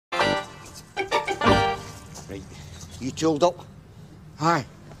Right. You tooled up? Aye.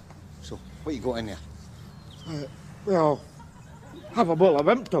 So, what you got in there? Well, have a bottle of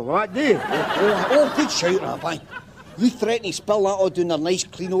Impto, that do you? Oh, good shout, Rab, aye. You threaten to spill that all down their nice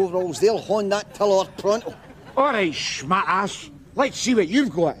clean overalls, they'll haunt that tiller pronto. All right, schmat ass. Let's see what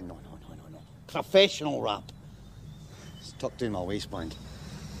you've got. No. Professional Rab. It's tucked down my waistband.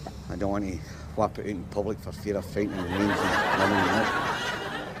 I don't want to whap it out in public for fear of frightening the names and women, you know.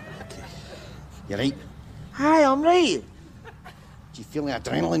 Okay. You right? Aye, I'm right. Do you feel the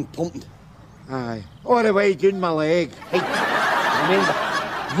adrenaline pumping? Aye. All the way down my leg. Hey, remember,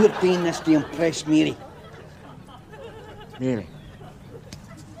 you're doing this to impress Mary. Mary.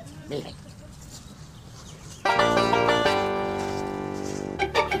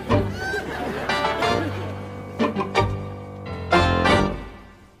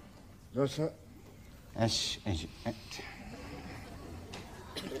 That's it. This is it.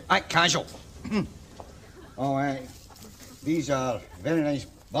 Act casual. Oh, these are very nice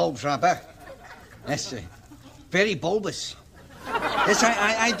bulbs, Rab. Yes, very bulbous. Yes,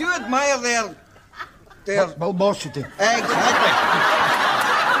 I do admire their... Bulbosity. Exactly.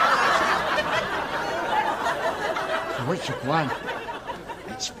 So what's your plan?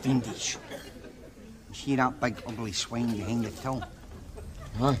 It's fiendish. You see that big ugly swine behind the till?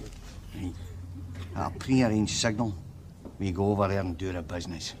 Aye. Right. At a pre-arranged signal, we go over there and do the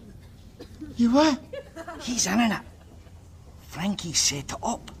business. You what? He's in on it. Frankie set it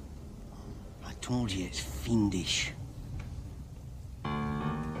up. I told you it's fiendish.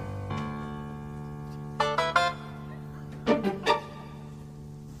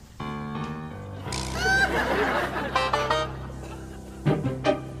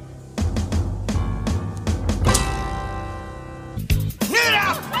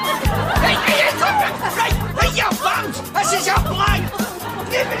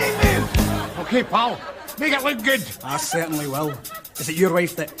 Okay, pal. Make it look good. I certainly will. Is it your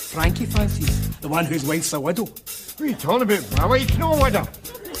wife that Frankie fancies? The one whose wife's a widow? What are you talking about? My wife's no widow.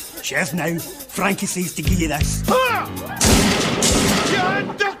 She is now. Frankie says to give you this. Ah!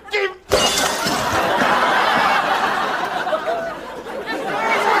 You dirty